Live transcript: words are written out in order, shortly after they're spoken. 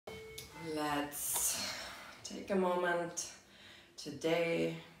take a moment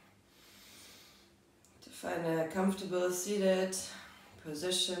today to find a comfortable seated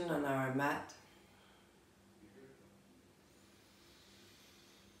position on our mat.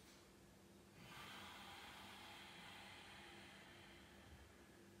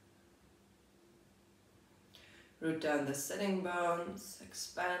 Root down the sitting bones,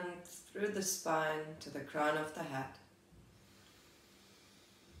 expand through the spine to the crown of the head.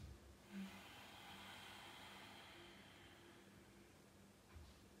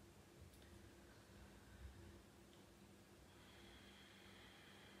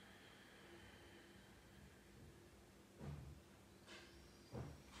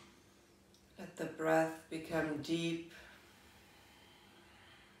 Let the breath become deep.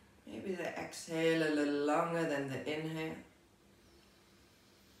 Maybe the exhale a little longer than the inhale.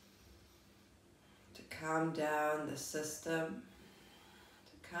 To calm down the system,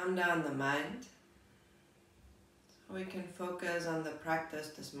 to calm down the mind, so we can focus on the practice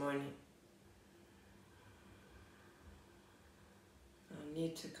this morning. No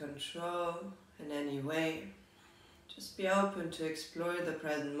need to control in any way. Just be open to explore the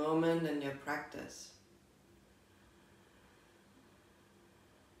present moment in your practice.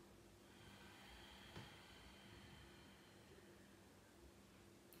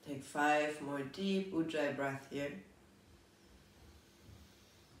 Take 5 more deep Ujjayi breath here.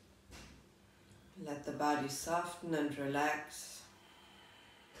 Let the body soften and relax.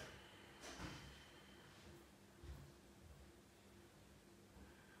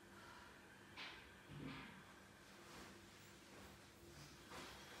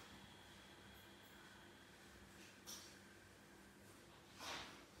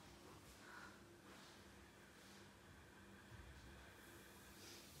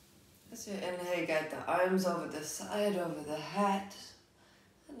 As you inhale, guide the arms over the side, over the head.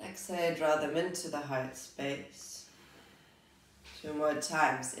 And exhale, draw them into the heart space. 2 more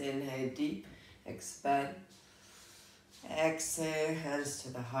times. Inhale deep, expand. Exhale, hands to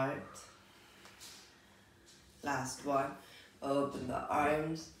the heart. Last one. Open the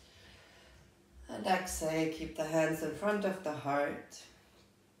arms. And exhale, keep the hands in front of the heart.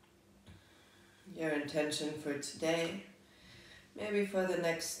 Your intention for today. Maybe for the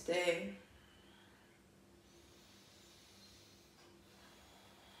next day.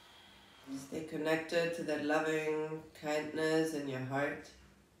 Stay connected to that loving kindness in your heart.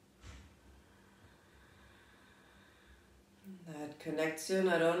 That connects you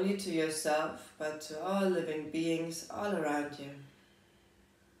not only to yourself, but to all living beings all around you.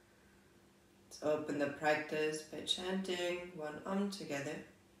 Let's open the practice by chanting one Om together.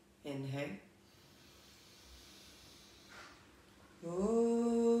 Inhale. Bow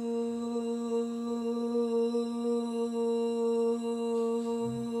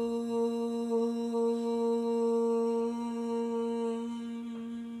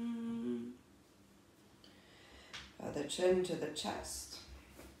the chin to the chest.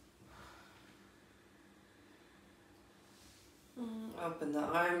 Open the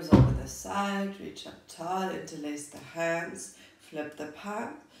arms over the side, reach up tall, interlace the hands, flip the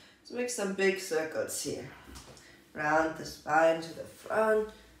palms. Let's make some big circles here. Round the spine to the front.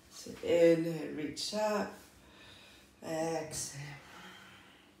 So inhale, reach up. Exhale.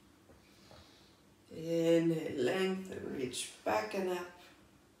 Inhale, lengthen, reach back and up.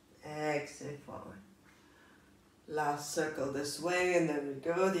 Exhale, forward. Last circle this way, and then we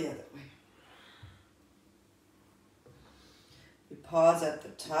go the other way. We pause at the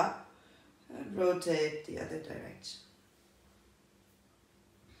top and rotate the other direction.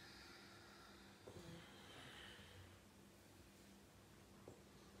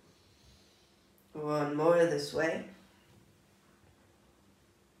 One more this way.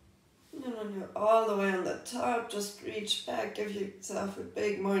 And when you're all the way on the top, just reach back, give yourself a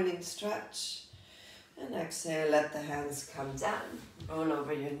big morning stretch. And exhale, let the hands come down. Roll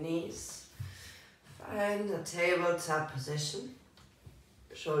over your knees. Find a tabletop position.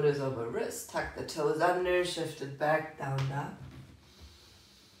 Shoulders over wrists, tuck the toes under, shift it back, down, down.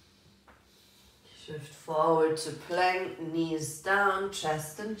 Shift forward to plank, knees down,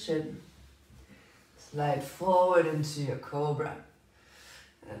 chest and chin. Slide forward into your cobra.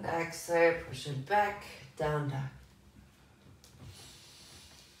 And exhale, push it back, down, down.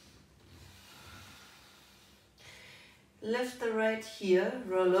 Lift the right heel,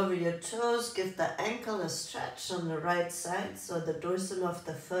 roll over your toes, give the ankle a stretch on the right side so the dorsum of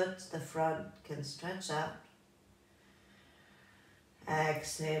the foot, the front, can stretch out.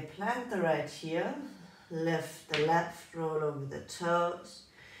 Exhale, plant the right heel, lift the left, roll over the toes.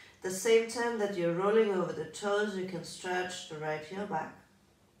 At the same time that you're rolling over the toes, you can stretch the right heel back.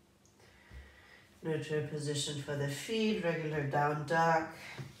 Neutral position for the feet, regular down dog.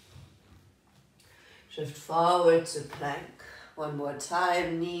 Shift forward to plank. One more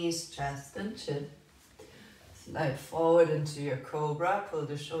time, knees, chest and chin. Slide forward into your cobra, pull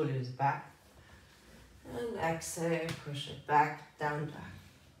the shoulders back. And exhale, push it back, down dog.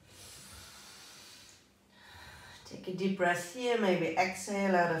 Take a deep breath here, maybe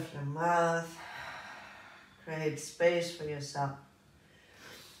exhale out of your mouth. Create space for yourself.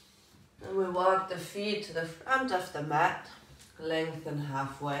 And we walk the feet to the front of the mat, lengthen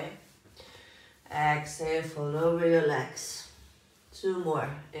halfway. Exhale, fold over your legs. 2 more.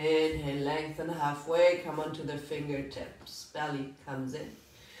 Inhale, lengthen halfway, come onto the fingertips. Belly comes in.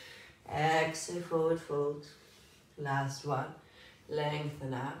 Exhale, forward fold. Last one.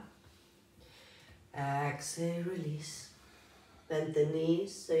 Lengthen out. Exhale, release. Bend the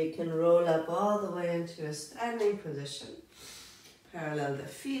knees so you can roll up all the way into a standing position. Parallel the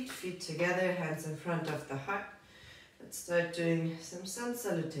feet, feet together, hands in front of the heart. Let's start doing some sun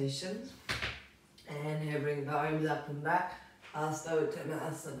salutations. Inhale, bring the arms up and back. Hasta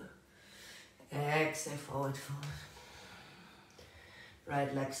Uttanasana. Exhale, forward fold.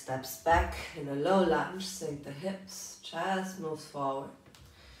 Right leg steps back in a low lunge. Sink the hips. Chest moves forward.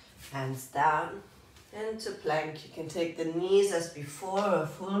 Hands down. Into plank. You can take the knees as before, a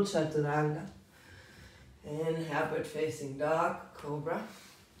full chaturanga. Inhale, upward facing dog, cobra.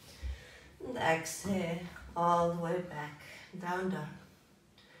 And exhale, all the way back, down dog.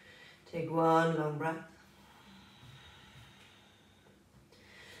 Take one long breath.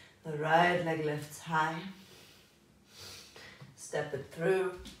 The right leg lifts high. Step it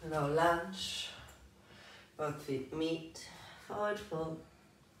through, low lunge. Both feet meet, forward fold.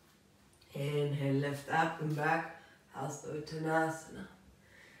 Inhale, lift up and back, Hasta Uttanasana.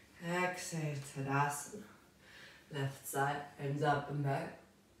 Exhale, Tadasana. Left side, arms up and back.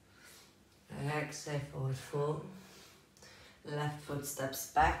 Exhale, forward fold. Left foot steps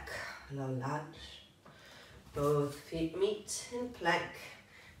back, low lunge. Both feet meet in plank.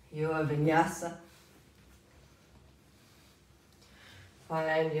 Your vinyasa.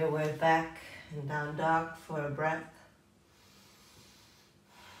 Find your way back and down dog for a breath.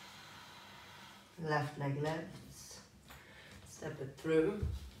 Left leg lifts. Step it through.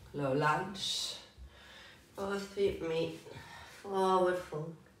 Low lunge. Both feet meet. Forward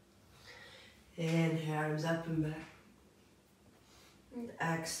fold. Inhale, arms up and back. And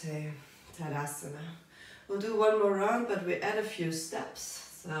exhale, Tadasana. We'll do one more round, but we add a few steps.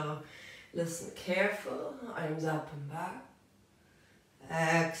 So listen careful. Arms up and back.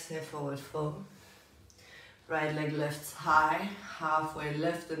 Exhale, forward fold. Right leg lifts high. Halfway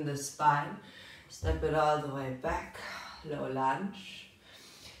lift in the spine. Step it all the way back. Low lunge.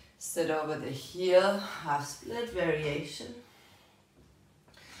 Sit over the heel. Half split variation.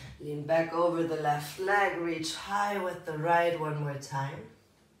 Lean back over the left leg. Reach high with the right one more time.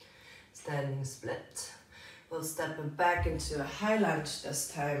 Standing split. We'll step it back into a high lunge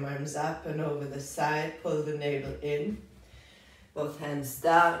this time. Arms up and over the side. Pull the navel in. Both hands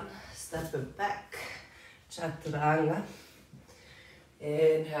down. Step it back. Chaturanga.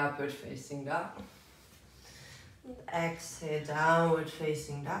 Inhale, upward facing dog. And exhale, downward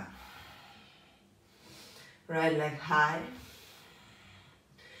facing dog. Right leg high.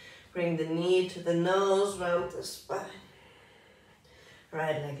 Bring the knee to the nose, round the spine.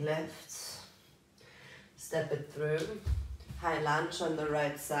 Right leg lifts. Step it through. High lunge on the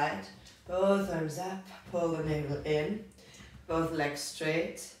right side. Both arms up. Pull the navel in. Both legs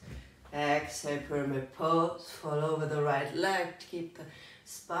straight. Exhale, pyramid pose. Fall over the right leg to keep the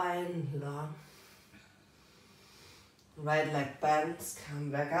spine long. Right leg bends.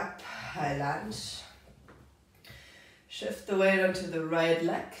 Come back up. High lunge. Shift the weight onto the right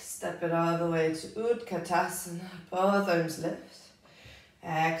leg. Step it all the way to Utkatasana. Both arms lift.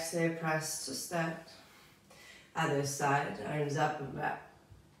 Exhale, press to stand. Other side, arms up and back.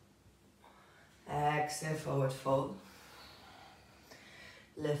 Exhale, forward fold.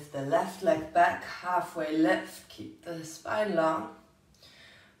 Lift the left leg back, halfway lift. Keep the spine long.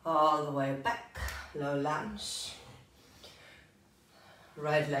 All the way back, low lunge.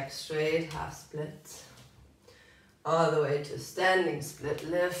 Right leg straight, half split. All the way to standing split.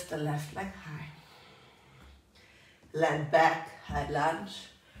 Lift the left leg high. Land back, high lunge.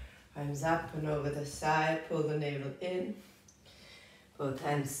 Arms up and over the side. Pull the navel in. Both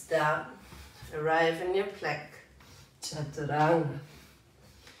hands down. Arrive in your plank. Chaturanga.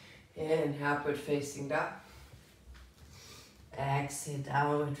 Inhale, upward facing dog. Exhale,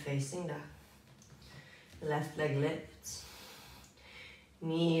 downward facing dog. Left leg lifts.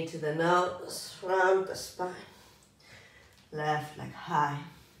 Knee to the nose, round the spine. Left leg high.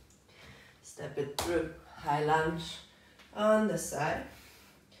 Step it through, high lunge on the side.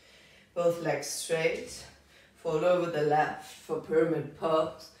 Both legs straight, fold over the left for pyramid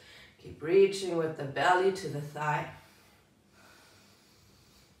pose. Keep reaching with the belly to the thigh.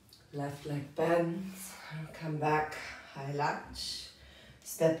 Left leg bends, come back, high lunge.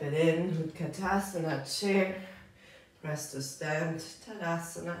 Step it in, Utkatasana chair. Press to stand,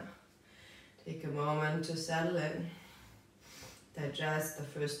 Tadasana. Take a moment to settle in. Digest the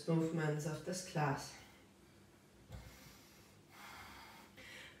first movements of this class.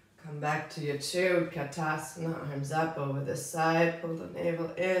 Come back to your chair, Utkatasana, arms up over the side, pull the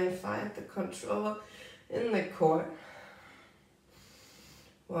navel in, find the control in the core.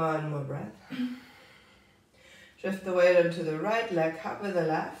 One more breath. Shift the weight onto the right leg, hover the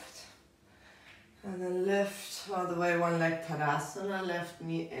left. And then lift all the way one leg, Tadasana, left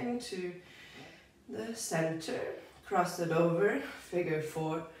knee into the center. Cross it over, figure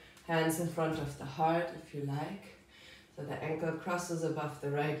four, hands in front of the heart if you like. So the ankle crosses above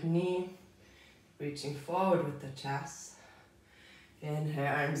the right knee, reaching forward with the chest.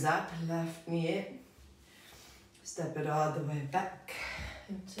 Inhale, arms up, left knee in. Step it all the way back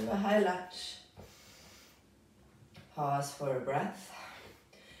into a high lunge. Pause for a breath.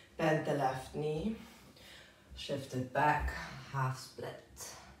 Bend the left knee. Shift it back, half split.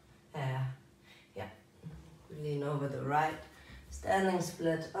 Lean over the right. Standing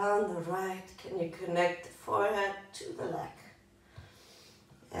split on the right. Can you connect the forehead to the leg?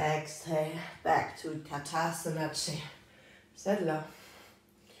 Exhale, back to Utkatasana chair. Settle.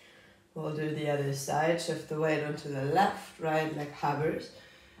 We'll do the other side. Shift the weight onto the left, right leg hovers.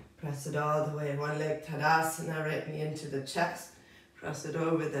 Press it all the way. One leg Tadasana, right knee into the chest. Cross it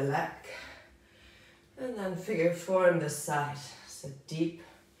over the leg. And then figure four on the side. Sit deep.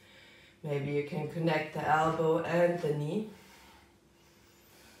 Maybe you can connect the elbow and the knee.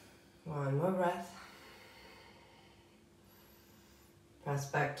 One more breath. Press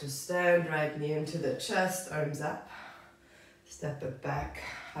back to stand, right knee into the chest, arms up. Step it back,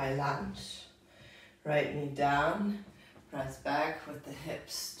 high lunge. Right knee down. Press back with the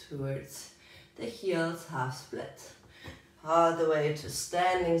hips towards the heels, half split. All the way to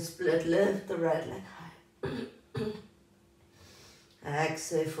standing split, lift the right leg high.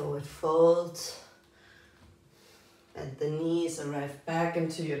 Exhale, forward fold. Bend the knees, arrive back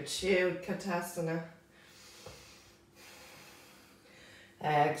into your chair, Utkatasana.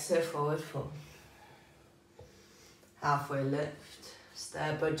 Exhale, forward fold. Halfway lift,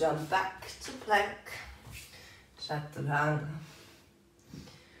 step or jump back to plank. Chaturanga.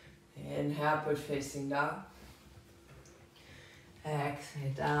 Inhale, upward facing down.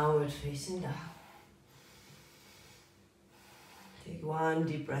 Exhale, downward facing down. Take one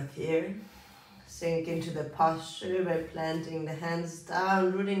deep breath here. Sink into the posture by planting the hands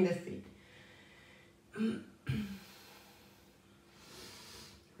down, rooting the feet.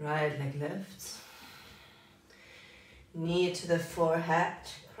 Right leg lifts. Knee to the forehead,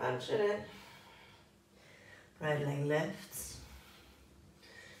 crunch it in. Right leg lifts.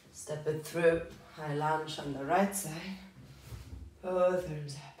 Step it through, high lunge on the right side. Both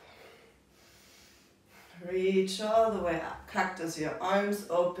arms up. Reach all the way up. Cactus your arms,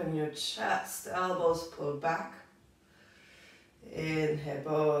 open your chest, elbows pull back. Inhale,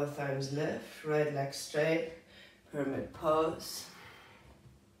 both arms lift, right leg straight, pyramid pose.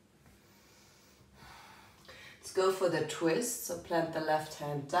 Let's go for the twist. So plant the left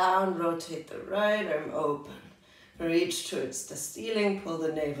hand down, rotate the right arm open. Reach towards the ceiling, pull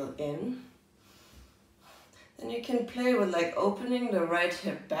the navel in. Then you can play with like opening the right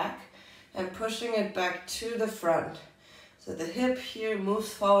hip back and pushing it back to the front. So the hip here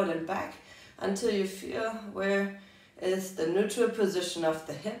moves forward and back until you feel where is the neutral position of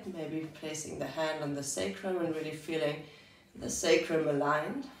the hip, maybe placing the hand on the sacrum and really feeling the sacrum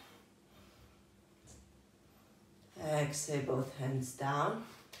aligned. Exhale, both hands down,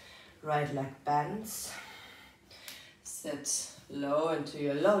 right leg bends. Sit low into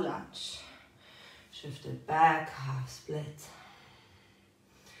your low lunge. Shift it back, half split.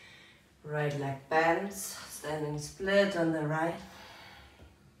 Right leg bends, standing split on the right.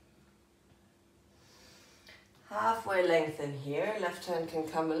 Halfway lengthen here. Left hand can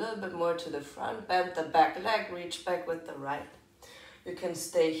come a little bit more to the front. Bend the back leg, reach back with the right. You can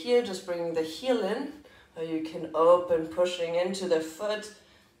stay here, just bringing the heel in. Or you can open, pushing into the foot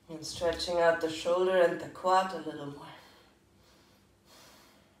and stretching out the shoulder and the quad a little more.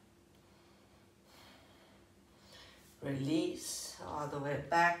 Release all the way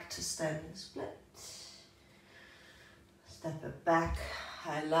back to standing split. Step it back,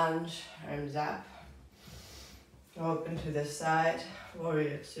 high lunge, arms up. Open to the side,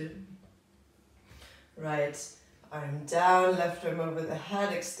 warrior two. Right arm down, left arm over the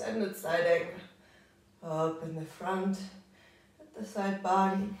head, extended side angle. Open the front, at the side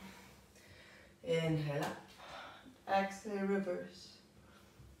body. Inhale up, exhale, reverse.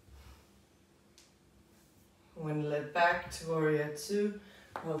 Windle it back to warrior two,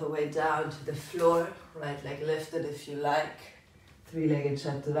 all the way down to the floor. Right leg lifted if you like. Three-legged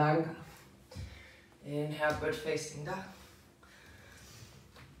chaturanga. Inhale, upward facing dog.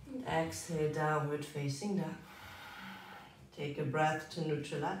 And exhale, downward facing dog. Take a breath to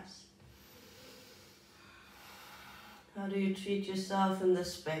neutralize. How do you treat yourself in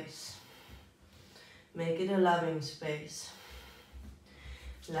this space? Make it a loving space.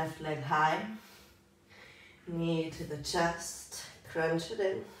 Left leg high. Knee to the chest. Crunch it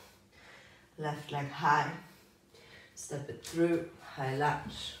in. Left leg high. Step it through. High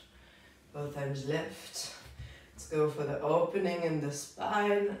lunge. Both arms lift. Let's go for the opening in the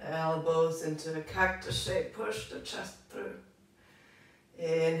spine. Elbows into a cactus shape. Push the chest through.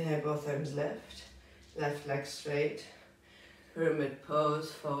 Inhale, both arms lift. Left leg straight. Pyramid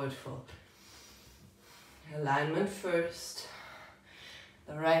pose, forward fold. Alignment first.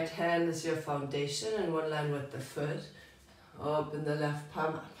 The right hand is your foundation in one line with the foot. Open the left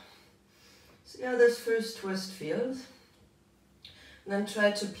palm up. See how this first twist feels? And then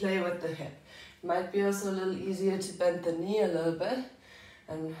try to play with the hip. Might be also a little easier to bend the knee a little bit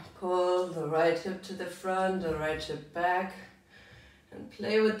and pull the right hip to the front, the right hip back, and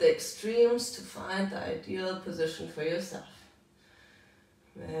play with the extremes to find the ideal position for yourself.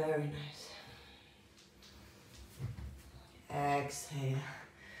 Very nice. Exhale.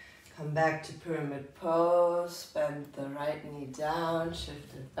 Come back to pyramid pose. Bend the right knee down.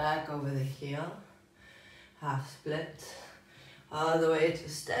 Shift it back over the heel. Half split. All the way to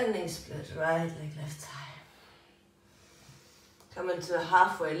standing split. Right leg left side. Come into a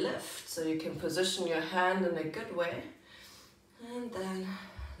halfway lift so you can position your hand in a good way. And then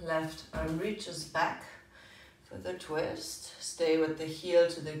left arm reaches back for the twist. Stay with the heel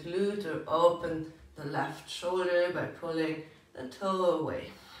to the glute or open the left shoulder by pulling the toe away.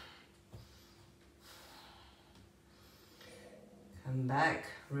 Come back,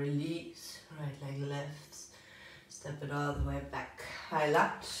 release, right leg lifts. Step it all the way back. High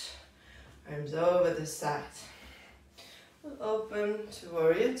lunge, arms over the side. We'll open to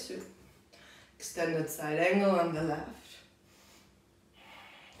warrior two. Extended side angle on the left.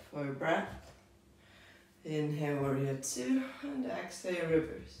 For a breath. Inhale, warrior two, and exhale,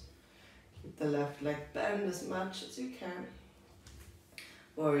 reverse. Keep the left leg bent as much as you can.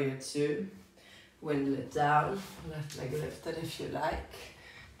 Warrior two. Windle it down. Left leg lifted if you like.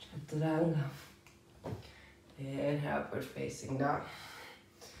 Chaturanga. Inhale, upward facing dog.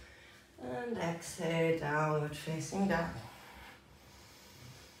 And exhale, downward facing dog.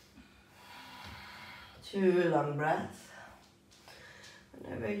 2 long breaths.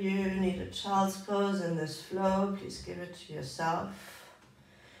 Whenever you need a child's pose in this flow, please give it to yourself.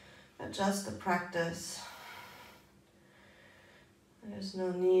 Adjust the practice. There's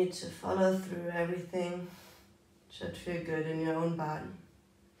no need to follow through everything. It should feel good in your own body.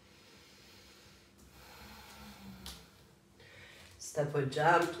 Stepward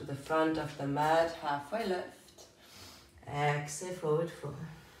jump to the front of the mat, halfway lift. Exhale, forward fold.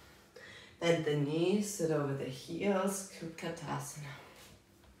 Bend the knees, sit over the heels, Utkatasana.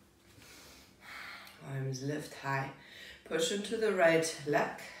 Arms lift high. Push into the right leg,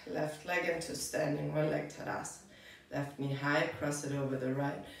 left leg into standing, one leg Tadasana. Left knee high, cross it over the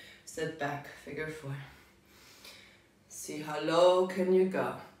right. Sit back, figure four. See how low can you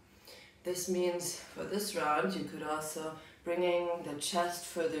go. This means for this round you could also bringing the chest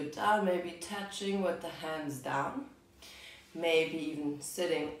further down, maybe touching with the hands down. Maybe even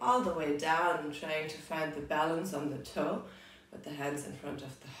sitting all the way down and trying to find the balance on the toe with the hands in front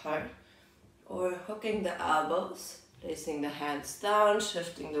of the heart. Or hooking the elbows, placing the hands down,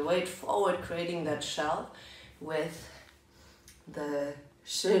 shifting the weight forward, creating that shell with the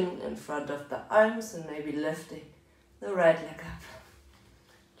shin in front of the arms and maybe lifting the right leg up.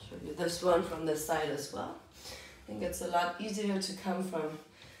 Show you this one from the side as well. I think it's a lot easier to come from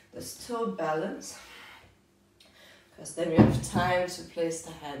this toe balance because then you have time to place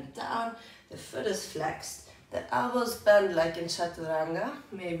the hand down, the foot is flexed, the elbows bend like in Chaturanga,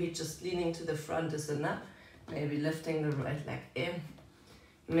 maybe just leaning to the front is enough, maybe lifting the right leg in,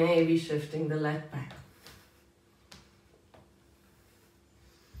 maybe shifting the leg back.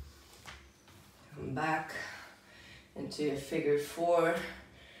 Come back into your figure four,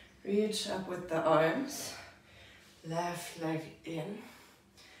 reach up with the arms, left leg in,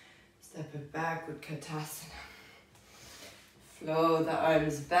 step it back with Utkatasana. Flow the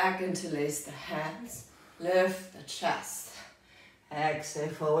arms back, interlace the hands. Lift the chest. Exhale,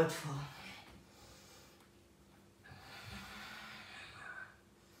 forward fold.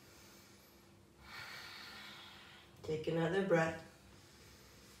 Take another breath.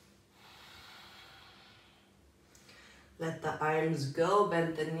 Let the arms go,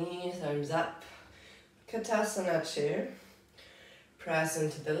 bend the knees, arms up. Katasana chair. Press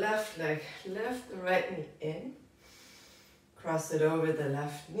into the left leg, lift the right knee in. Cross it over the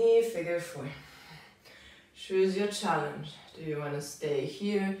left knee, figure four. Choose your challenge. Do you want to stay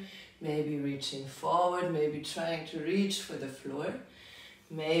here? Maybe reaching forward, maybe trying to reach for the floor.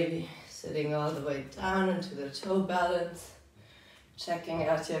 Maybe sitting all the way down into the toe balance. Checking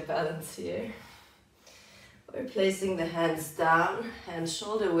out your balance here. Or placing the hands down, hands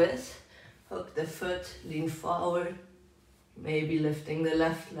shoulder width. Hook the foot, lean forward. Maybe lifting the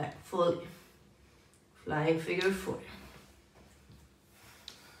left leg fully. Flying figure four.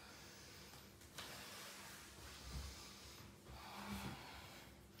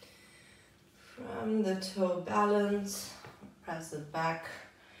 From the toe balance, press it back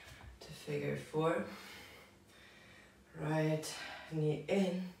to figure four. Right knee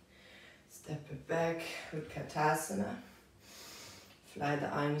in, step it back, Utkatasana. Fly the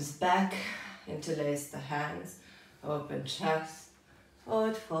arms back, interlace the hands, open chest,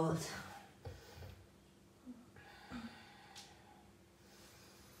 forward fold.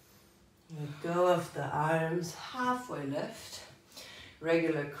 Let go of the arms, halfway lift.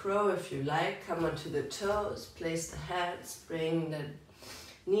 Regular crow if you like, come onto the toes, place the hands, bring the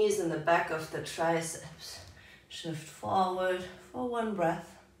knees in the back of the triceps. Shift forward for one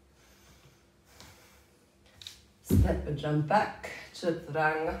breath. Step and jump back,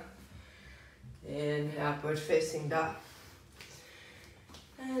 Chaturanga. Inhale, upward facing dog.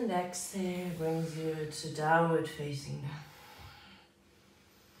 And exhale brings you to downward facing dog.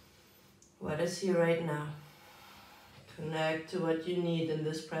 What is here right now? Connect to what you need in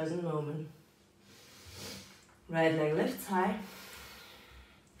this present moment. Right leg lifts high.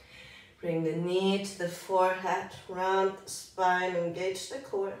 Bring the knee to the forehead, round the spine, engage the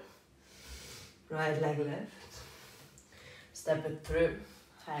core. Right leg lift. Step it through,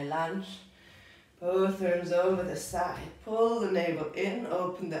 high lunge. Both arms over the side. Pull the navel in,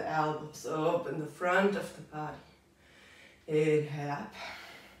 open the elbows, open the front of the body. Inhale up.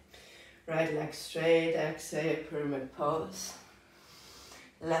 Right leg straight, exhale, pyramid pose.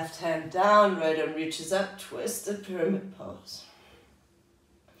 Left hand down, right arm reaches up, twisted pyramid pose.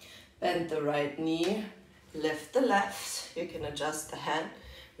 Bend the right knee, lift the left. You can adjust the hand.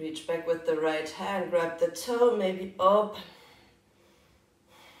 Reach back with the right hand, grab the toe, maybe open.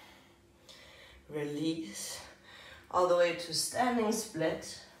 Release. All the way to standing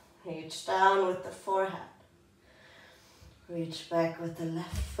split. Reach down with the forehead. Reach back with the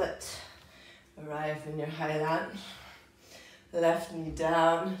left foot. Arrive in your high lunge. Left knee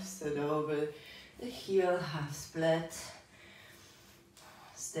down, sit over the heel, half split.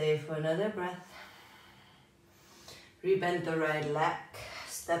 Stay for another breath. Rebend the right leg,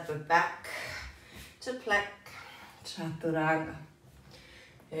 step it back to plank, Chaturanga.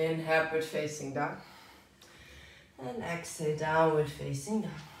 Inhale, upward facing dog. And exhale, downward facing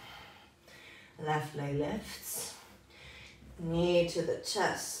dog. Left leg lifts. Knee to the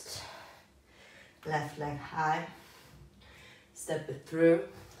chest. Left leg high. Step it through.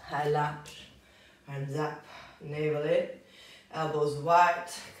 High lunge. Arms up. Navel in. Elbows wide.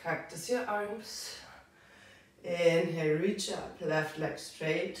 Cactus your arms. Inhale, reach up. Left leg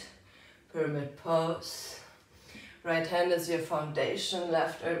straight. Pyramid pose. Right hand is your foundation.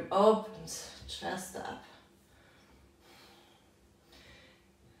 Left arm opens. Chest up.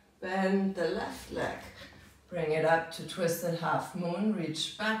 Bend the left leg. Bring it up to twisted half moon.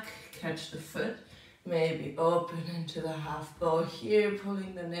 Reach back. Catch the foot. Maybe open into the half bow here.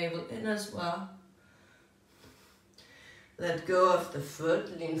 Pulling the navel in as well. Let go of the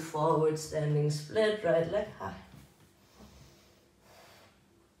foot. Lean forward. Standing split. Right leg high.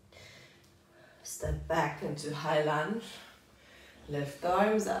 Step back into high lunge. Lift the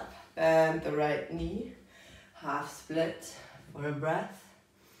arms up. Bend the right knee. Half split for a breath.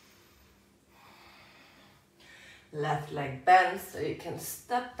 Left leg bends so you can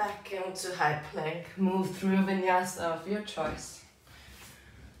step back into high plank. Move through a vinyasa of your choice.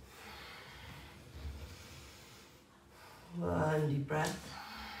 One deep breath.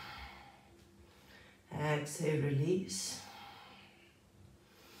 Exhale, release.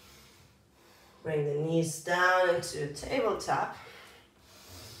 Bring the knees down into a tabletop.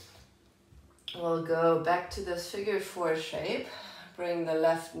 We'll go back to this figure four shape. Bring the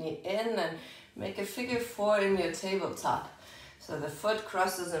left knee in and make a figure four in your tabletop. So the foot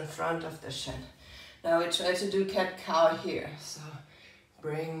crosses in front of the shin. Now we try to do cat-cow here. So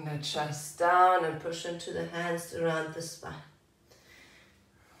bring the chest down and push into the hands around the spine.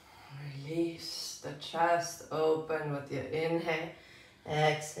 Release the chest, open with your inhale.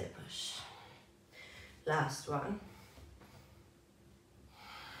 Exhale, push. Last one.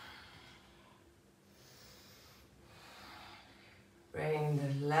 Bring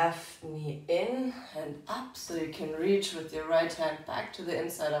the left knee in and up so you can reach with your right hand back to the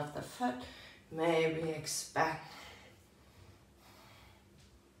inside of the foot. Maybe expand.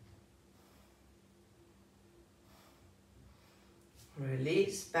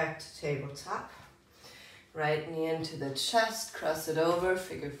 Release back to tabletop. Right knee into the chest, cross it over,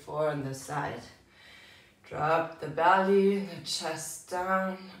 figure 4 on the side. Drop the belly, the chest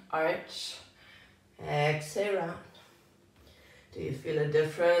down, arch. Exhale, round. Do you feel a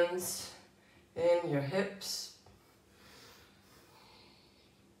difference in your hips?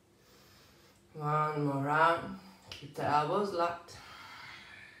 One more round. Keep the elbows locked.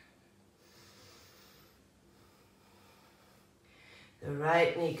 The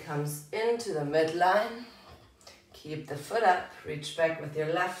right knee comes into the midline. Keep the foot up. Reach back with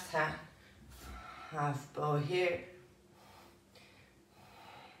your left hand. Half bow here.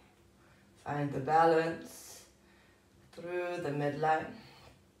 Find the balance. Through the midline,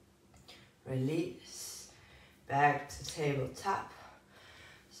 release, back to tabletop,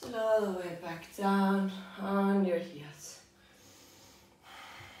 sit all the way back down on your heels.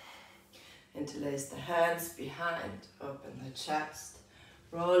 Interlace the hands behind, open the chest,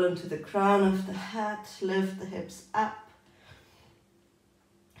 roll into the crown of the head, lift the hips up,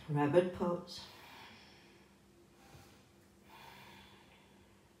 rabbit pose.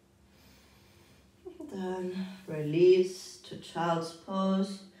 Then release to child's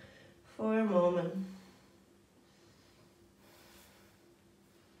pose for a moment.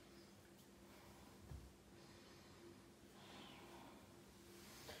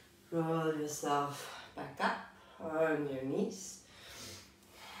 Roll yourself back up on your knees.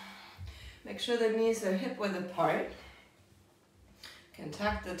 Make sure the knees are hip width apart. You can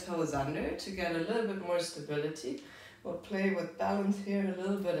tuck the toes under to get a little bit more stability. We'll play with balance here a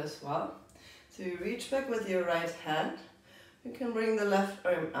little bit as well. So you reach back with your right hand. You can bring the left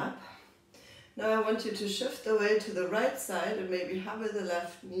arm up. Now I want you to shift the weight to the right side and maybe hover the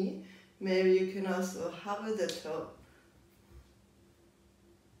left knee. Maybe you can also hover the toe.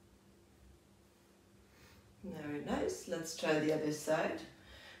 Very nice. Let's try the other side.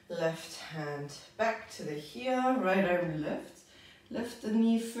 Left hand back to the heel, right arm lift. Lift the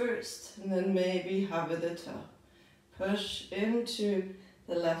knee first and then maybe hover the toe. Push into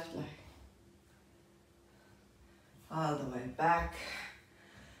the left leg. All the way back.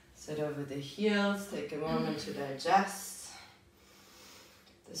 Sit over the heels, take a moment to digest.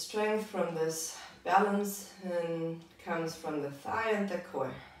 The strength from this balance comes from the thigh and the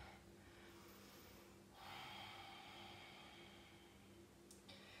core.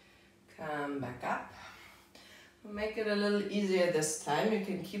 Come back up. We'll make it a little easier this time. You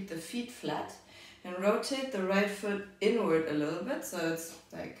can keep the feet flat and rotate the right foot inward a little bit so it's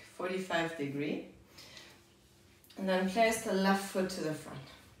like 45 degrees. And then place the left foot to the front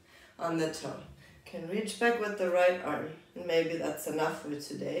on the toe. You can reach back with the right arm. And maybe that's enough for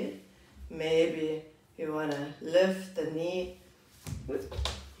today. Maybe you want to lift the knee. You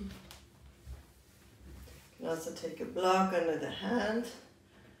can also take a block under the hand.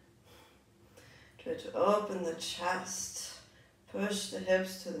 Try to open the chest. Push the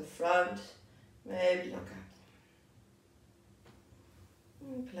hips to the front. Maybe look up.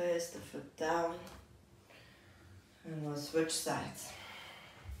 And place the foot down. And we'll switch sides.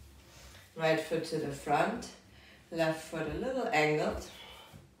 Right foot to the front, left foot a little angled.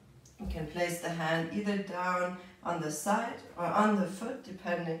 You can place the hand either down on the side or on the foot,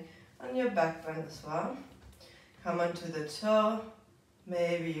 depending on your backbone as well. Come onto the toe.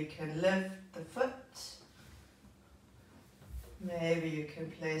 Maybe you can lift the foot. Maybe you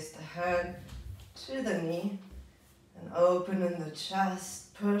can place the hand to the knee and open in the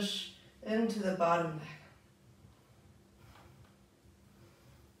chest. Push into the bottom leg.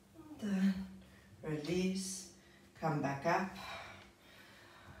 Then release, come back up,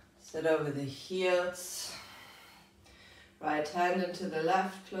 sit over the heels, right hand into the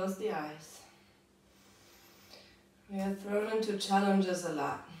left, close the eyes. We are thrown into challenges a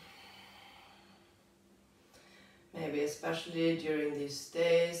lot. Maybe especially during these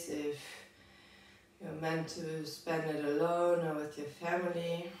days if you're meant to spend it alone or with your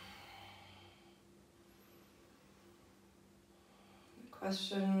family.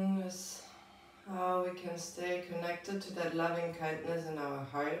 Question is how we can stay connected to that loving kindness in our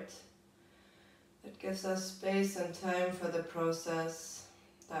heart. It gives us space and time for the process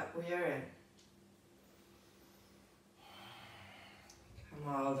that we are in.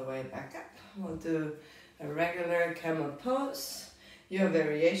 Come all the way back up. We'll do a regular camel pose. Your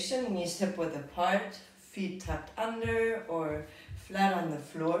variation, knees hip width apart, feet tucked under or flat on the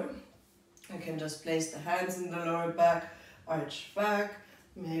floor. You can just place the hands in the lower back, arch back,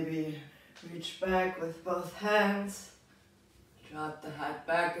 maybe reach back with both hands. Drop the head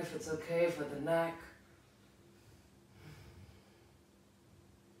back if it's okay for the neck.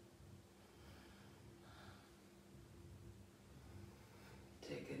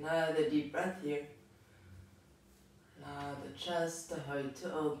 Take another deep breath here. Allow the chest, the heart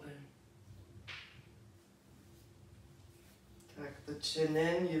to open. Tuck the chin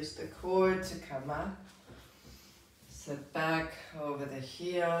in, use the core to come up. Sit back over the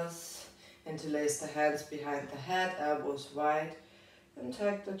heels. Interlace the hands behind the head, elbows wide. And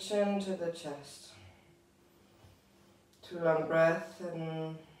tuck the chin to the chest. 2 long breaths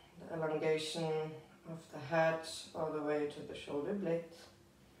and the elongation of the head all the way to the shoulder blades.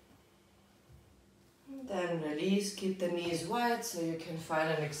 Then release, keep the knees wide so you can find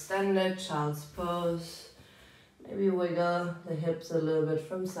an extended child's pose. Maybe wiggle the hips a little bit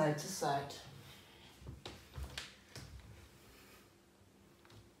from side to side.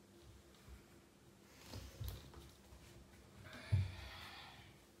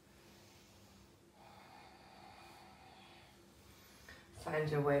 Find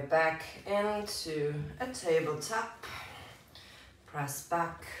your way back into a tabletop. Press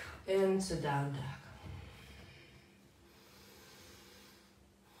back into down dog.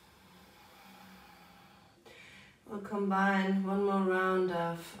 We'll combine one more round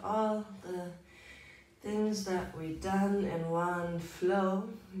of all the things that we've done in one flow.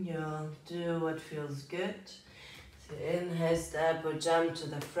 You'll do what feels good. So inhale, step or jump to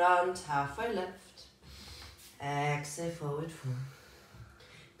the front, halfway lift. Exhale, forward fold.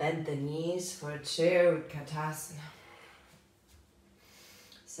 Bend the knees for a chair with Utkatasana.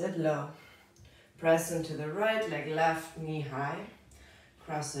 Sit low. Press into the right leg, left knee high.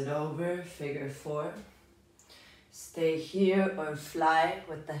 Cross it over, figure 4. Stay here or fly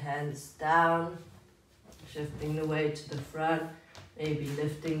with the hands down, shifting the weight to the front, maybe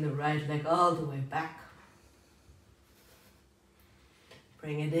lifting the right leg all the way back.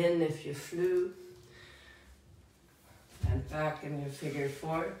 Bring it in if you flew, and back in your figure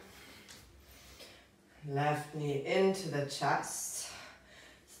 4. Left knee into the chest,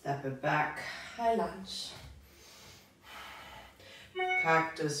 step it back, high lunge.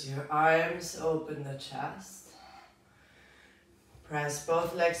 Cactus your arms, open the chest. Press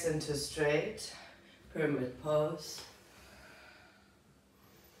both legs into straight, pyramid pose.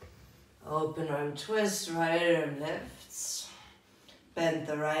 Open arm twist, right arm lifts. Bend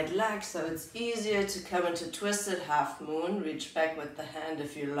the right leg so it's easier to come into twisted half moon. Reach back with the hand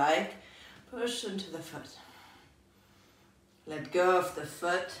if you like. Push into the foot. Let go of the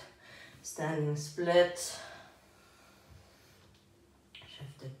foot. Standing split.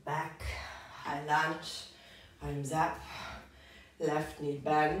 Shift it back. High lunge. Arms up. Left knee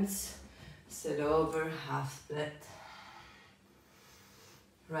bends. Sit over, half split.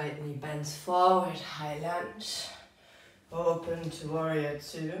 Right knee bends forward, high lunge. Open to warrior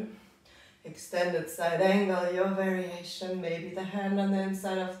 2. Extended side angle, your variation. Maybe the hand on the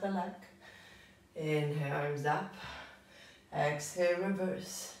inside of the leg. Inhale, arms up. Exhale,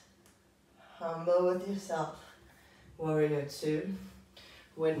 reverse. Humble with yourself. Warrior 2.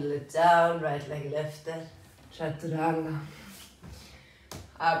 Windle it down, right leg lifted. Chaturanga.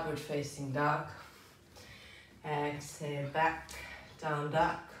 Upward facing dog. Exhale, back, down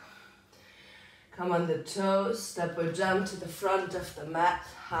dog. Come on the toes, step or jump to the front of the mat,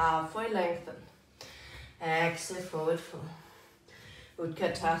 halfway lengthen. Exhale, forward fold.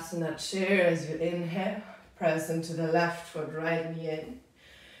 Utkatasana chair as you inhale. Press into the left foot, right knee in.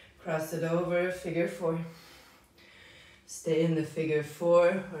 Cross it over, figure 4. Stay in the figure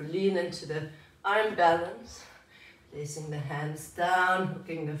 4 or lean into the arm balance. Placing the hands down,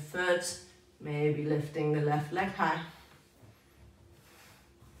 hooking the foot, maybe lifting the left leg high.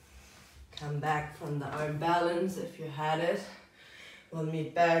 Come back from the arm balance if you had it. We'll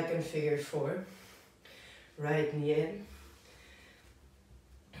meet back in figure 4. Right knee in.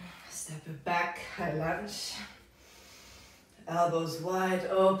 Step it back, high lunge. Elbows wide,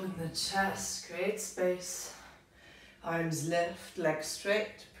 open the chest, create space. Arms lift, legs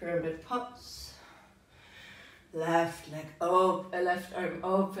straight, pyramid pose. Left leg open, left arm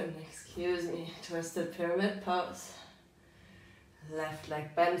open, excuse me, twisted pyramid pose. Left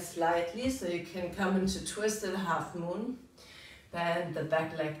leg bend slightly so you can come into twisted half moon. Bend the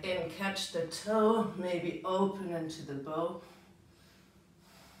back leg in, catch the toe, maybe open into the bow.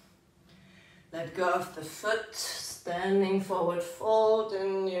 Let go of the foot, standing forward fold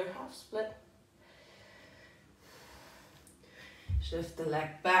in your half split. Shift the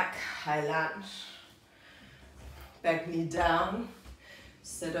leg back, high lunge. Back knee down,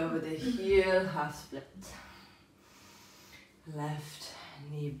 sit over the heel, half split. Left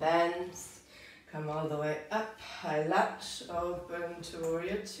knee bends, come all the way up, high lunge, open to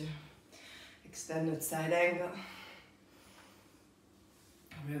warrior two. Extended side angle.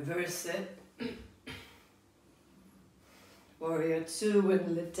 Reverse it. Warrior two,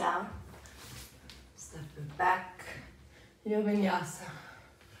 wiggle it down. Step it back, your vinyasa.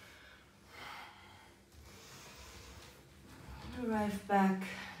 Arrive back,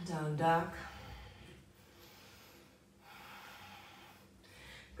 down dog.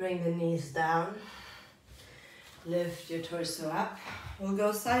 Bring the knees down. Lift your torso up. We'll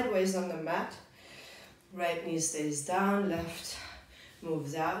go sideways on the mat. Right knee stays down, left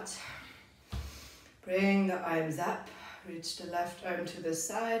moves out. Bring the arms up. Reach the left arm to the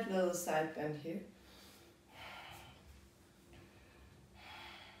side, little side bend here.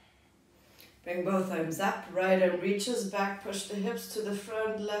 Bring both arms up, right arm reaches back, push the hips to the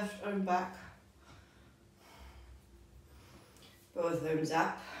front, left arm back. Both arms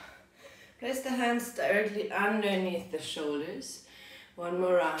up. Place the hands directly underneath the shoulders. One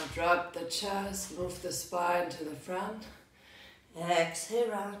more round, drop the chest, move the spine to the front. Exhale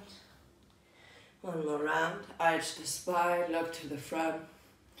round. One more round, arch the spine, look to the front.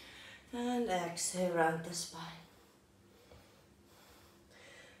 And exhale round the spine.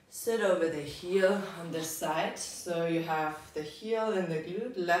 Sit over the heel on this side. So you have the heel in the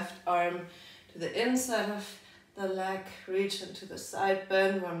glute, left arm to the inside of the leg, reach into the side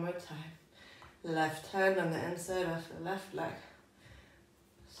bend one more time. Left hand on the inside of the left leg.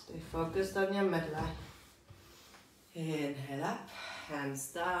 Stay focused on your midline. Inhale up, hands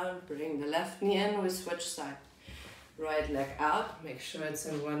down, bring the left knee in, we switch side. Right leg out, make sure it's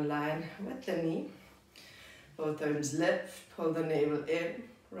in one line with the knee. Both arms lift, pull the navel in.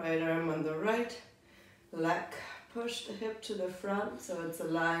 Right arm on the right leg, push the hip to the front so it's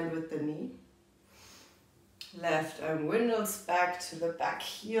aligned with the knee. Left arm windles back to the back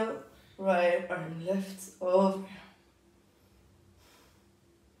heel, right arm lifts over.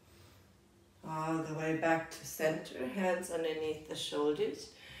 All the way back to center, hands underneath the shoulders.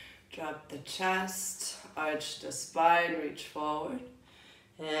 Drop the chest, arch the spine, reach forward.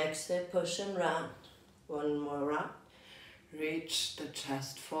 Exhale, push and round. One more round. Reach the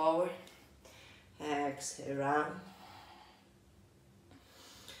chest forward. Exhale, round.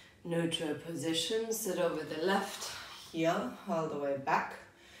 Neutral position, sit over the left heel, all the way back.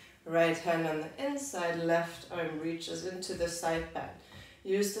 Right hand on the inside, left arm reaches into the side bend.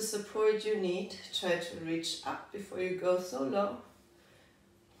 Use the support you need. Try to reach up before you go so low.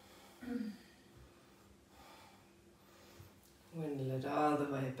 Windle it all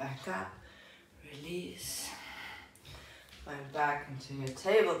the way back up. Release. Find back into your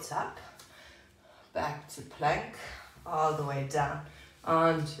tabletop. Back to plank. All the way down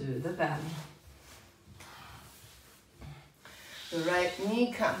onto the belly. The right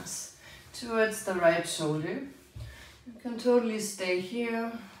knee comes towards the right shoulder. You can totally stay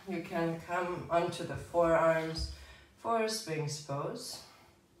here. You can come onto the forearms for a Sphinx pose.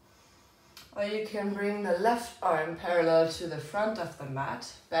 Or you can bring the left arm parallel to the front of the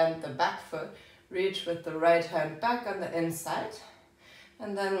mat, bend the back foot, reach with the right hand back on the inside,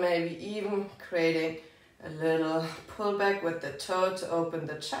 and then maybe even creating a little pullback with the toe to open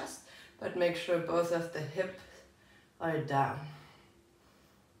the chest, but make sure both of the hips are down.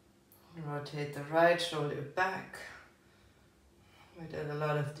 Rotate the right shoulder back. We did a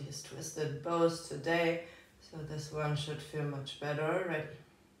lot of these twisted bows today, so this one should feel much better already.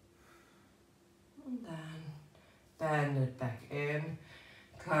 And then bend it back in,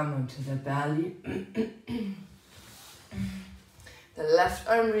 come onto the belly. The left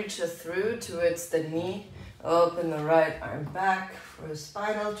arm reaches through towards the knee. Open the right arm back for a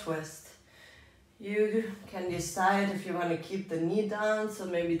spinal twist. You can decide if you want to keep the knee down, so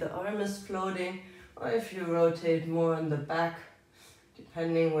maybe the arm is floating, or if you rotate more on the back,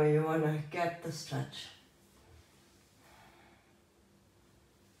 depending where you want to get the stretch.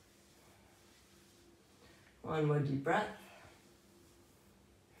 One more deep breath.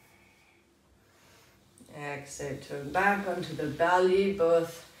 Exhale, turn back onto the belly,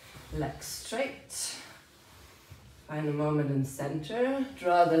 both legs straight. Find a moment in center.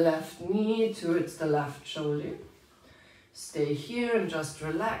 Draw the left knee towards the left shoulder. Stay here and just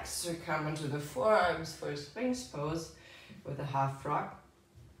relax or come into the forearms for a Sphinx pose with a half frog.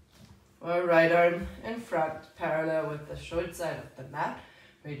 Or right arm in front, parallel with the short side of the mat.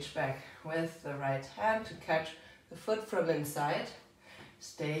 Reach back with the right hand to catch the foot from inside.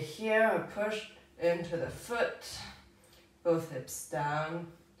 Stay here or push into the foot. Both hips down.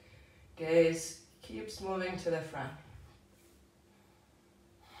 Gaze keeps moving to the front.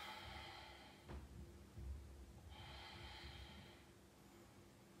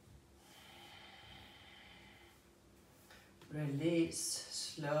 Release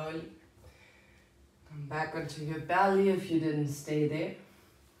slowly. Come back onto your belly if you didn't stay there.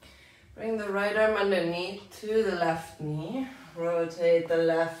 Bring the right arm underneath to the left knee. Rotate the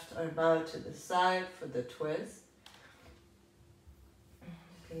left arm out to the side for the twist. You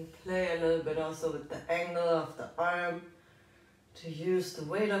can play a little bit also with the angle of the arm to use the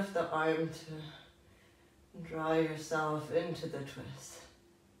weight of the arm to draw yourself into the twist.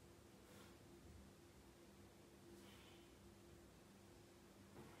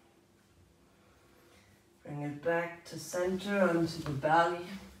 Bring it back to center onto the belly.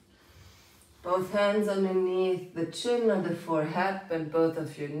 Both hands underneath the chin or the forehead. Bend both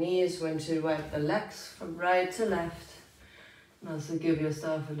of your knees. Once you wipe the legs from right to left. And also give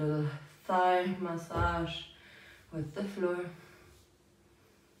yourself a little thigh massage with the floor.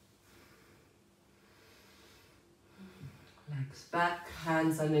 Legs back,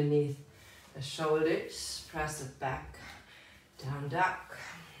 hands underneath the shoulders. Press it back. Down dog.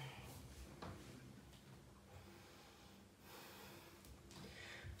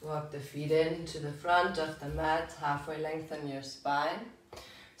 Walk the feet in to the front of the mat, halfway lengthen your spine.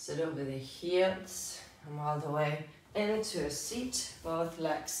 Sit over the heels, come all the way into a seat, both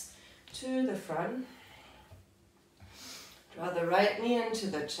legs to the front. Draw the right knee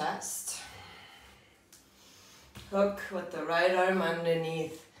into the chest. Hook with the right arm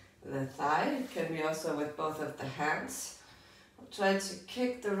underneath the thigh. It can be also with both of the hands. Try to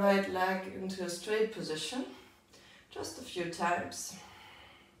kick the right leg into a straight position, just a few times.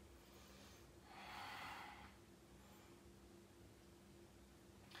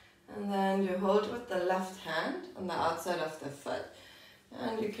 And then you hold with the left hand on the outside of the foot.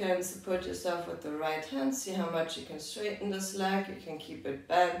 And you can support yourself with the right hand. See how much you can straighten this leg. You can keep it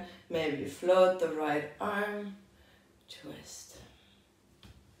bent. Maybe float the right arm. Twist.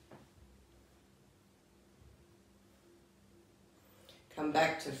 Come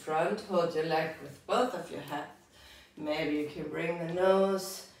back to front. Hold your leg with both of your hands. Maybe you can bring the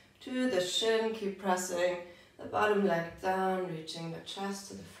nose to the shin. Keep pressing the bottom leg down, reaching the chest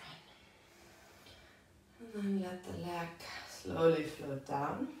to the front. And then let the leg slowly float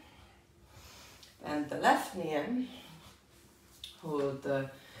down. Bend the left knee in. Hold the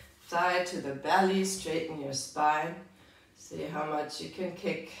thigh to the belly, straighten your spine. See how much you can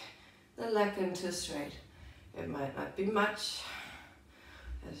kick the leg into straight. It might not be much.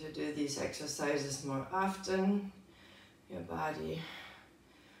 As you do these exercises more often, your body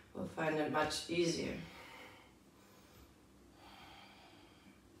will find it much easier.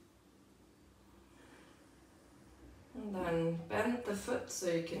 And then bend the foot so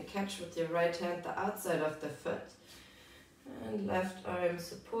you can catch with your right hand the outside of the foot. And left arm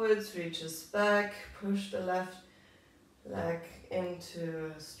supports, reaches back, push the left leg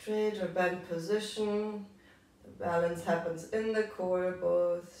into a straight or bent position. The balance happens in the core,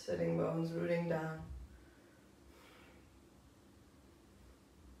 both sitting bones rooting down.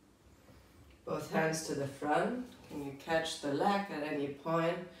 Both hands to the front. Can you catch the leg at any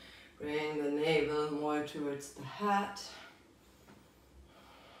point? Bring the navel more towards the head.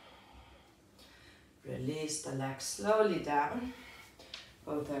 Release the leg slowly down.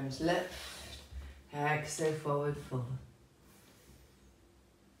 Both arms lift. Exhale, forward fold.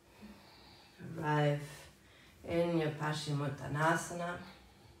 Arrive in your Paschimottanasana.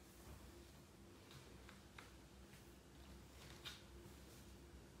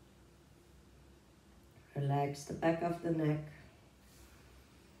 Relax the back of the neck.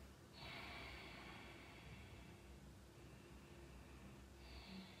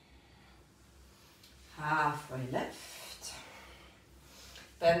 Halfway lift.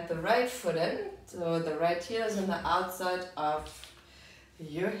 Bend the right foot in, so the right heel is on the outside of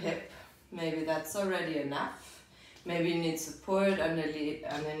your hip. Maybe that's already enough. Maybe you need support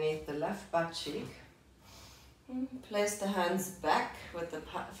underneath the left butt cheek. Place the hands back with the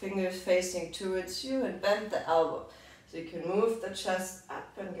fingers facing towards you and bend the elbow. So you can move the chest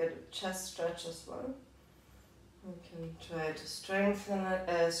up and get a chest stretch as well. You can try to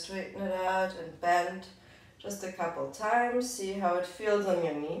straighten it out and bend just a couple times. See how it feels on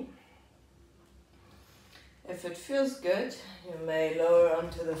your knee. If it feels good, you may lower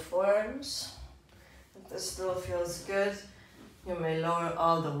onto the forearms. If this still feels good, you may lower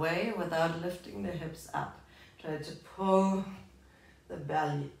all the way without lifting the hips up. Try to pull the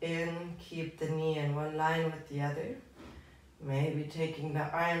belly in, keep the knee in one line with the other. Maybe taking the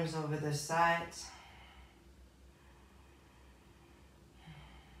arms over the sides.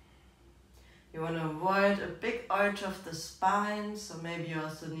 You want to avoid a big arch of the spine, so maybe you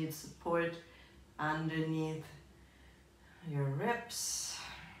also need support underneath your ribs.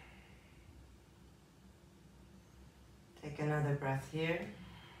 Take another breath here.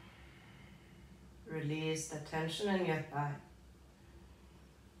 Release the tension in your thigh.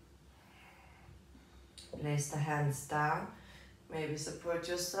 Place the hands down. Maybe support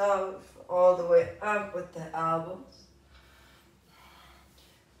yourself all the way up with the elbows.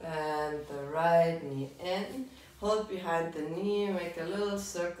 Bend the right knee in. Hold behind the knee. Make a little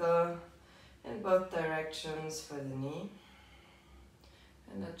circle in both directions for the knee.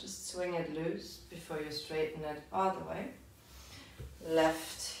 And then just swing it loose before you straighten it all the way.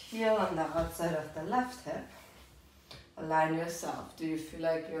 Left heel on the outside of the left hip. Align yourself. Do you feel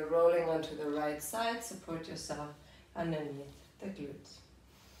like you're rolling onto the right side? Support yourself underneath the glutes.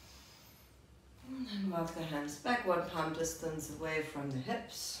 And then walk the hands back, one palm distance away from the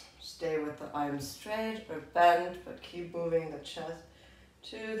hips. Stay with the arms straight or bend, but keep moving the chest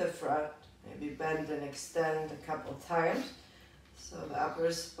to the front. Maybe bend and extend a couple times so the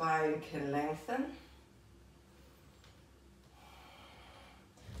upper spine can lengthen.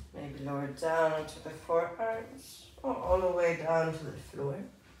 Maybe lower down onto the forearms or all the way down to the floor.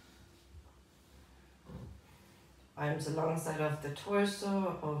 Arms alongside of the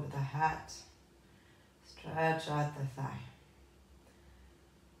torso, over the hat. Stretch out the thigh.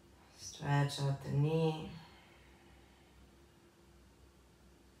 Stretch out the knee.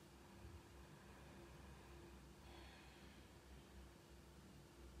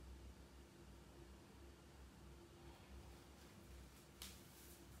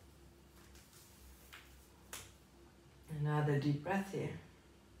 Another deep breath here.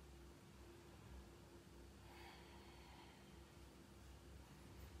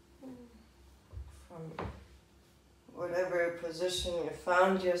 From whatever position you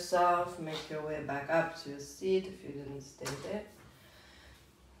found yourself, make your way back up to a seat if you didn't stay there.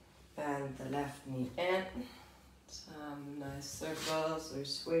 Bend the left knee in. Some nice circles or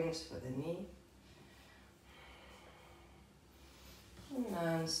swings for the knee. And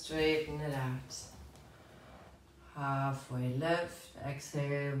then straighten it out. Halfway lift,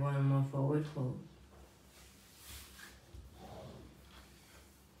 exhale, one more forward fold.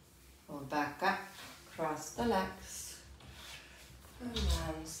 Pull back up, cross the legs. And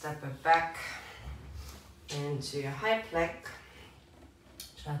then step it back into your high plank.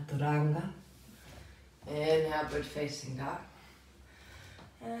 Chaturanga. Inhale, upward facing dog.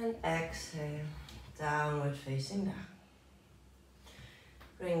 And exhale, downward facing dog.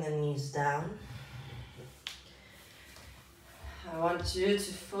 Bring the knees down. I want you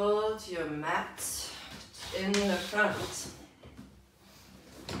to fold your mat in the front.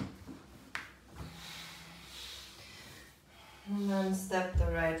 And then step the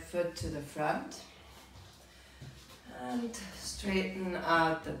right foot to the front. And straighten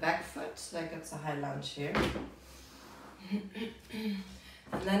out the back foot like it's a high lunge here.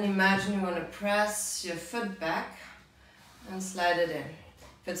 And then imagine you want to press your foot back and slide it in.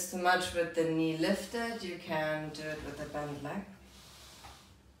 If it's too much with the knee lifted, you can do it with a bent leg.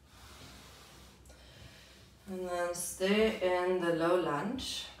 And then stay in the low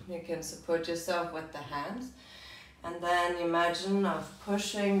lunge. You can support yourself with the hands. And then imagine of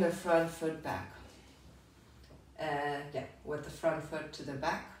pushing the front foot back. With the front foot to the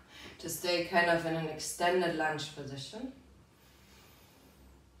back. To stay kind of in an extended lunge position.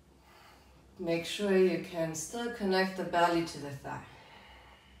 Make sure you can still connect the belly to the thigh.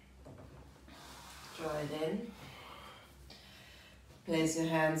 Draw it in. Place your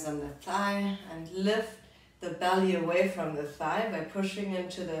hands on the thigh and lift the belly away from the thigh by pushing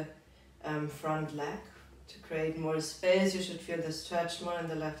into the front leg. To create more space, you should feel the stretch more in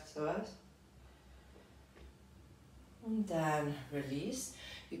the left psoas. And then release.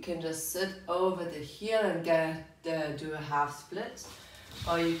 You can just sit over the heel and do a half split.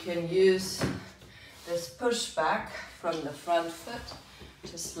 Or you can use this push back from the front foot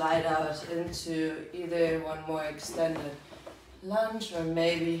to slide out into either one more extended lunge or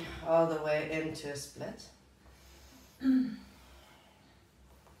maybe all the way into a split.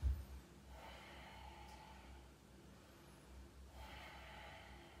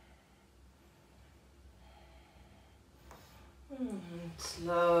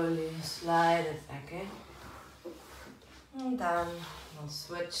 Slowly slide it back in. And then we'll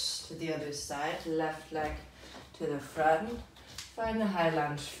switch to the other side, left leg to the front. Find a high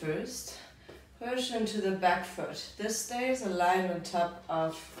lunge first. Push into the back foot. This stays aligned on top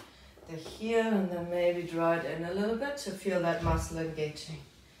of the heel, and then maybe draw it in a little bit to feel that muscle engaging.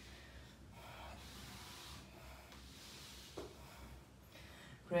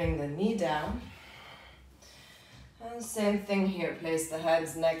 Bring the knee down. And same thing here, place the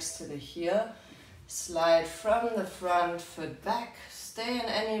hands next to the heel. Slide from the front foot back. Stay in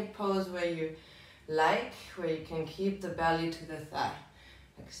any pose where you like, where you can keep the belly to the thigh.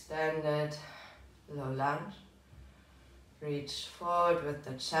 Extended, low lunge. Reach forward with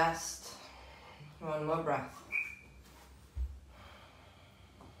the chest. One more breath.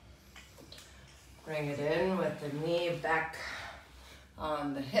 Bring it in with the knee back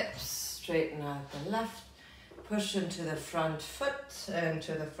on the hips. Straighten out the left. Push into the front foot and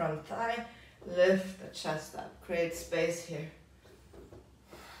to the front thigh. Lift the chest up. Create space here.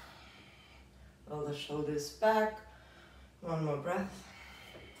 Roll the shoulders back. One more breath.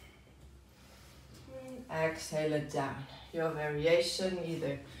 And exhale it down. Your variation,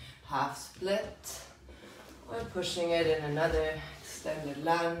 either half split or pushing it in another extended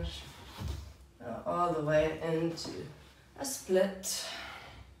lunge. All the way into a split.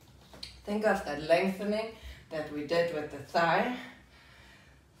 Think of that lengthening that we did with the thigh.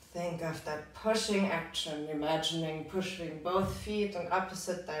 Think of that pushing action, imagining pushing both feet in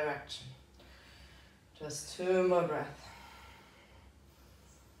opposite direction. Just 2 more breaths.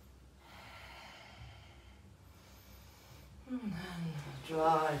 And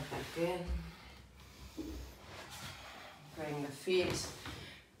draw it back in. Bring the feet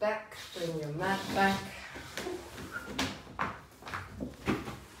back, bring your mat back.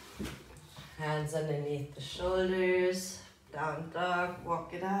 Hands underneath the shoulders. Down dog,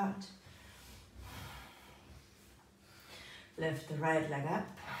 walk it out. Lift the right leg up.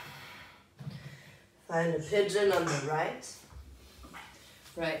 Find a pigeon on the right.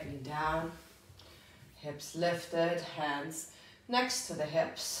 Right knee down. Hips lifted, hands next to the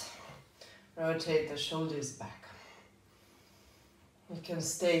hips. Rotate the shoulders back. You can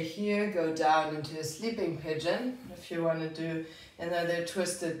stay here, go down into a sleeping pigeon. If you want to do another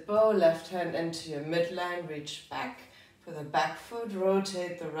twisted bow, left hand into your midline, reach back. For the back foot,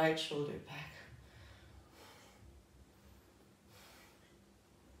 rotate the right shoulder back.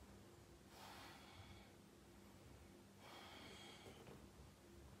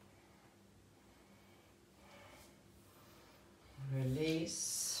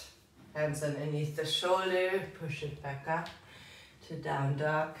 Release. Hands underneath the shoulder, push it back up to down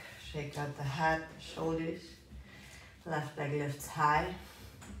dog. Shake out the head, the shoulders. Left leg lifts high.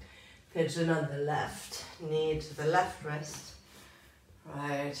 Pigeon on the left, knee to the left wrist.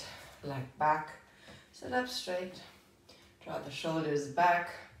 Right leg back. Sit up straight. Draw the shoulders back.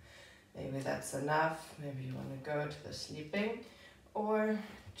 Maybe that's enough. Maybe you want to go to the sleeping or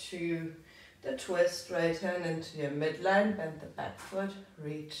to the twist. Right hand into your midline. Bend the back foot.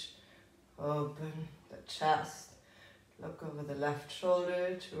 Reach. Open the chest. Look over the left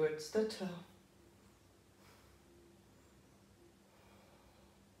shoulder towards the toe.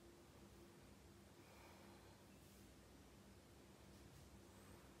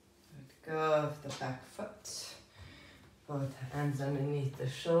 Let go of the back foot. Both hands underneath the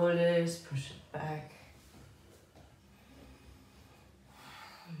shoulders. Push it back.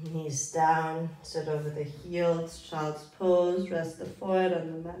 Knees down. Sit over the heels. Child's pose. Rest the forehead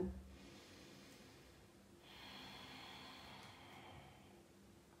on the mat.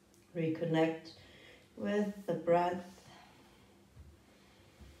 Reconnect with the breath.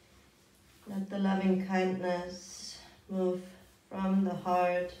 Let the loving kindness move from the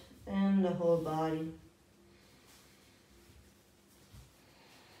heart and the whole body.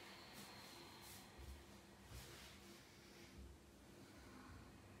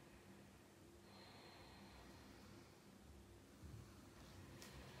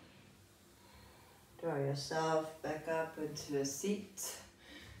 Draw yourself back up into a seat.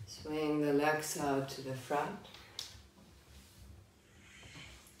 Swing the legs out to the front.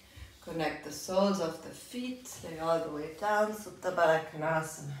 Connect the soles of the feet, lay all the way down, Supta Baddha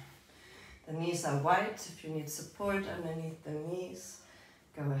Konasana. The knees are wide. If you need support underneath the knees,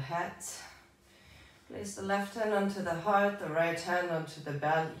 go ahead. Place the left hand onto the heart, the right hand onto the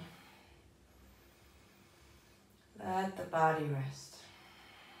belly. Let the body rest.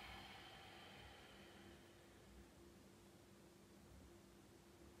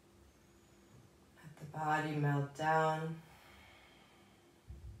 Body melt down.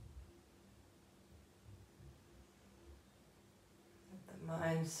 Let the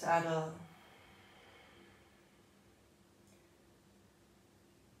mind settle.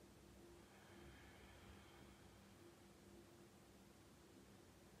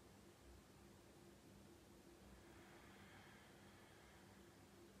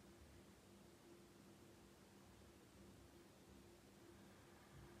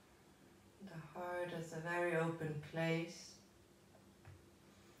 heart is a very open place,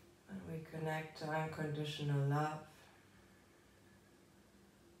 and we connect to unconditional love.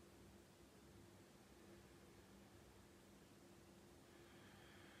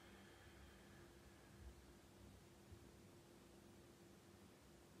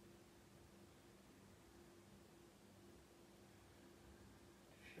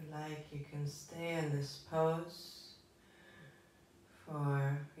 If you like, you can stay in this pose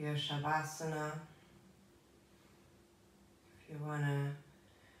for your Shavasana. If you want to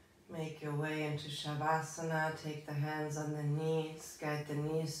make your way into Shavasana, take the hands on the knees, guide the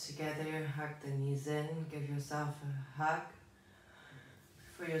knees together, hug the knees in, give yourself a hug.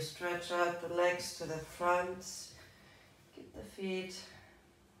 Before you stretch out the legs to the front, keep the feet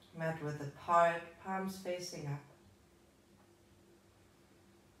mat width apart, palms facing up.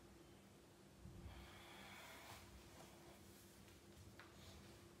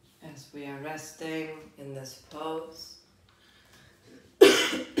 As we are resting in this pose, we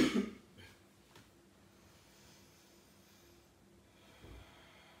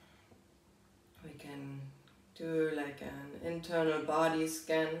can do like an internal body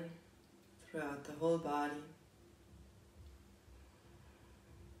scan throughout the whole body.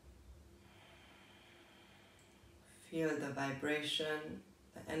 Feel the vibration,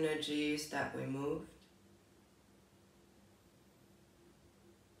 the energies that we moved.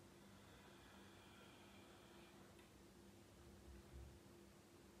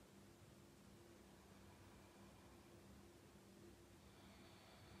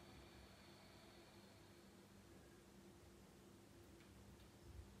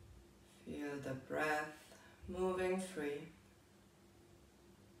 Feel the breath moving free.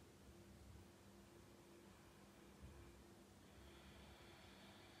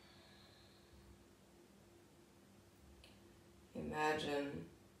 Imagine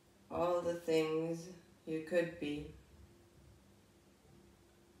all the things you could be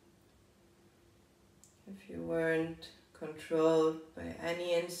if you weren't controlled by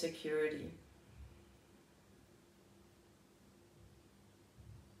any insecurity.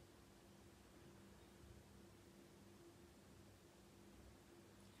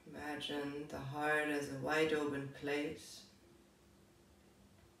 Imagine the heart as a wide open place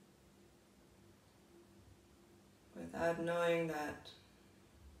without knowing that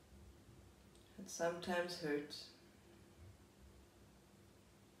it sometimes hurts.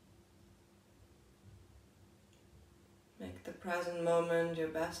 Make the present moment your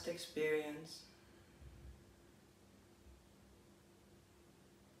best experience.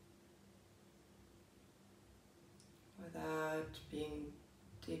 Without being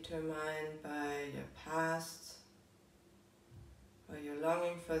determined by your past or your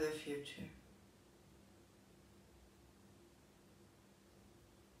longing for the future.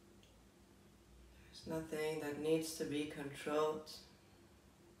 There's nothing that needs to be controlled.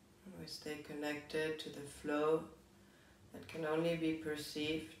 We stay connected to the flow that can only be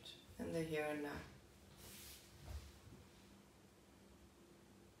perceived in the here and now.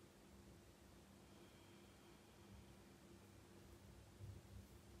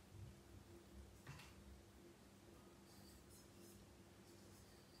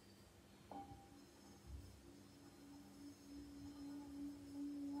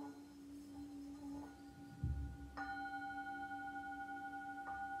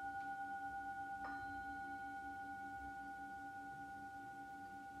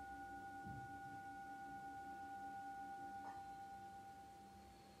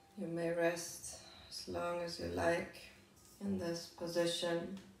 You may rest as long as you like in this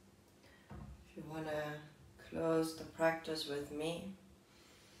position. If you want to close the practice with me,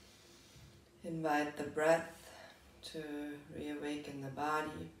 invite the breath to reawaken the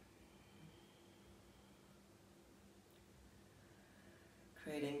body,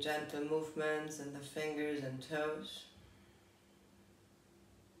 creating gentle movements in the fingers and toes.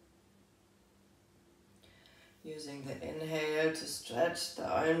 Using the inhale to stretch the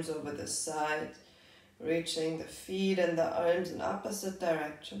arms over the side, reaching the feet and the arms in opposite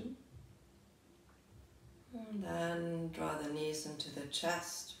direction. And then draw the knees into the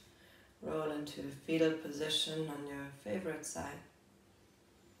chest, roll into a fetal position on your favorite side.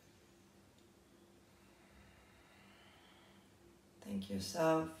 Thank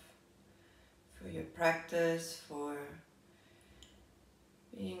yourself for your practice, for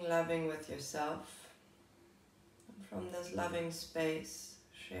being loving with yourself. From this loving space,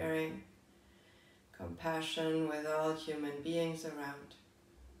 sharing compassion with all human beings around.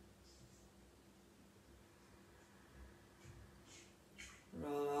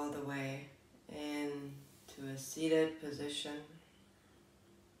 Roll all the way into a seated position.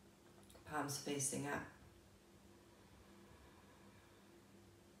 palms facing up.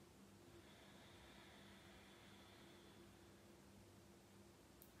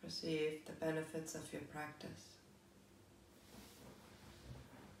 Receive the benefits of your practice.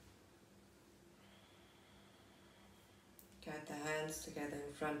 Get the hands together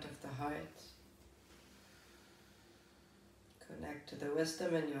in front of the heart. Connect to the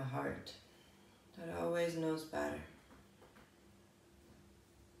wisdom in your heart that always knows better.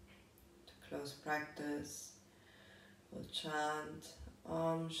 To close practice, we'll chant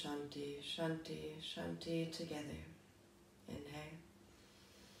Om Shanti, Shanti, Shanti together. Inhale.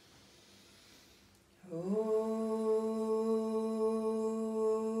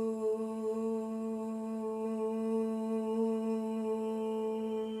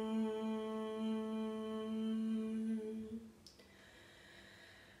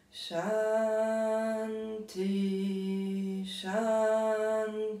 Shanti,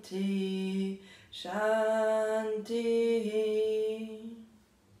 Shanti, Shanti.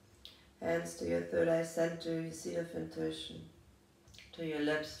 Hands to your third eye center, your seat of intuition. To your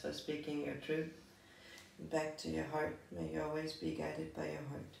lips for speaking your truth. And back to your heart. May you always be guided by your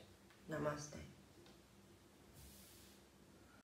heart. Namaste.